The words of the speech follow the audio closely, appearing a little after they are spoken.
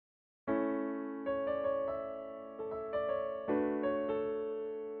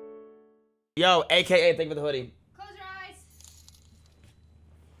Yo, AKA, thank you for the hoodie. Close your eyes.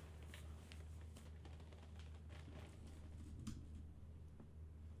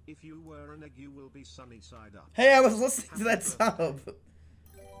 If you were an egg, you will be sunny side up. Hey, I was listening to that sub.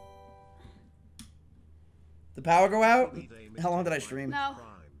 The power go out? How long did I stream? No.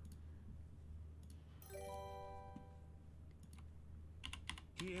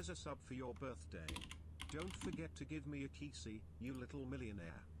 Here's a sub for your birthday. Don't forget to give me a kissy, you little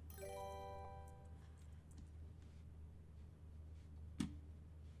millionaire.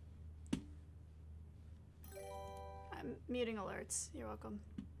 I'm muting alerts. You're welcome.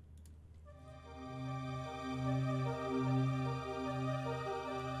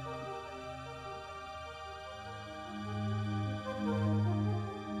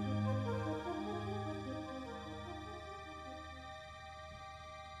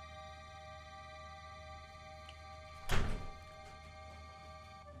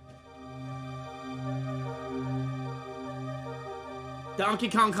 Donkey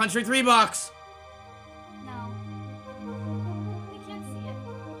Kong Country, $3. No. I can't see it.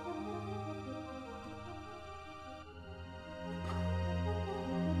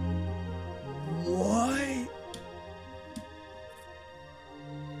 What?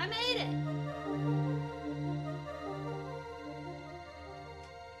 I made it.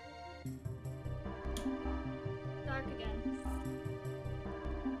 Dark again.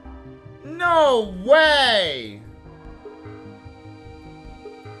 No way!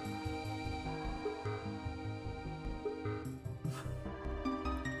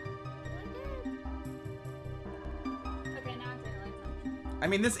 Okay, now I'm turning the lights on. I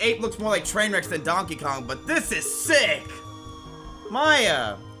mean, this ape looks more like Trainwrecks than Donkey Kong, but this is sick!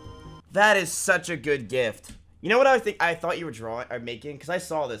 Maya! That is such a good gift. You know what I thought you were drawing or making? Because I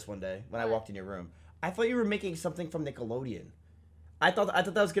saw this one day when I walked in your room. I thought you were making something from Nickelodeon. I thought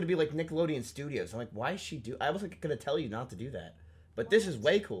that was gonna be like Nickelodeon Studios. I'm like, why is she do? I was like gonna tell you not to do that, but this is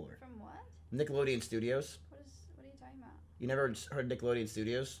way cooler. From what? Nickelodeon Studios. What are you talking about? You never heard Nickelodeon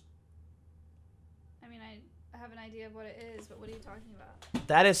Studios? I mean, I have an idea of what it is, but what are you talking about?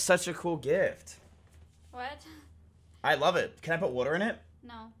 That is such a cool gift. What? I love it. Can I put water in it?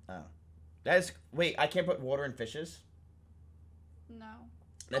 No. Oh. That is... Wait, I can't put water in fishes? No.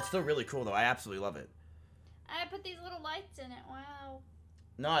 That's still really cool, though. I absolutely love it. I put these little lights in it. Wow.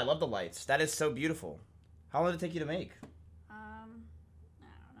 No, I love the lights. That is so beautiful. How long did it take you to make? I don't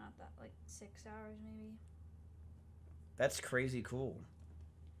know, not that, like 6 hours maybe. That's crazy cool.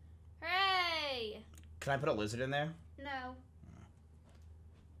 Hooray! Can I put a lizard in there? No.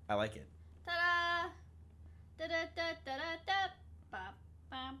 I like it. Ta-da! Da-da-da-da-da-da!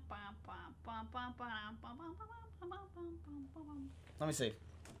 Ba-bam-bam-bam-bam-bam-bam-bam-bam-bam-bam-bam-bam-bam-bam. Let me see.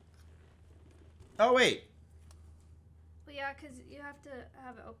 Oh, wait. Well, yeah, because you have to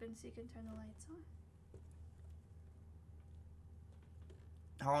have it open so you can turn the lights on.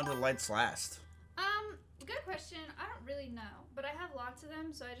 How long do the lights last? Good question. I don't really know, but I have lots of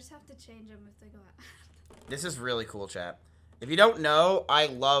them, so I just have to change them if they go out. This is really cool, chat. If you don't know, I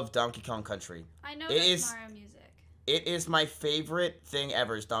love Donkey Kong Country. I know It that's is- Mario music. It is my favorite thing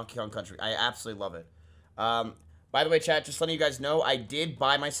ever is Donkey Kong Country. I absolutely love it. By the way, chat, just letting you guys know, I did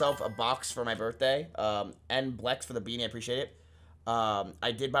buy myself a box for my birthday. And Blex for the beanie, I appreciate it.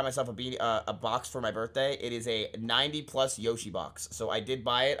 I did buy myself a box for my birthday. It is a 90+ Yoshi box. So I did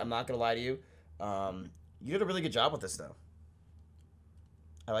buy it. I'm not going to lie to you. You did a really good job with this, though.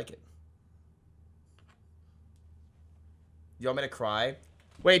 I like it. You want me to cry?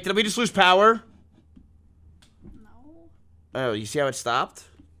 Wait, did we just lose power? No. Oh, you see how it stopped?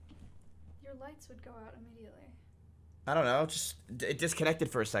 Your lights would go out immediately. I don't know. Just it disconnected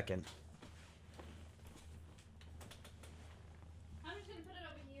for a second. I'm just gonna put it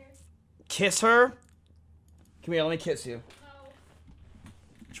over here. Kiss her? Come here, let me kiss you. No.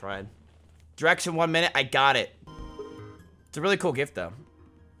 Tried. Direction 1 minute. I got it. It's a really cool gift, though.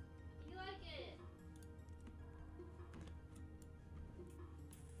 You like it?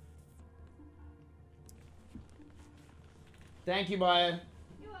 Thank you, Maya.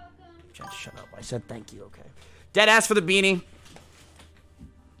 You're welcome. Shut up. I said thank you, okay. Dead ass for the beanie.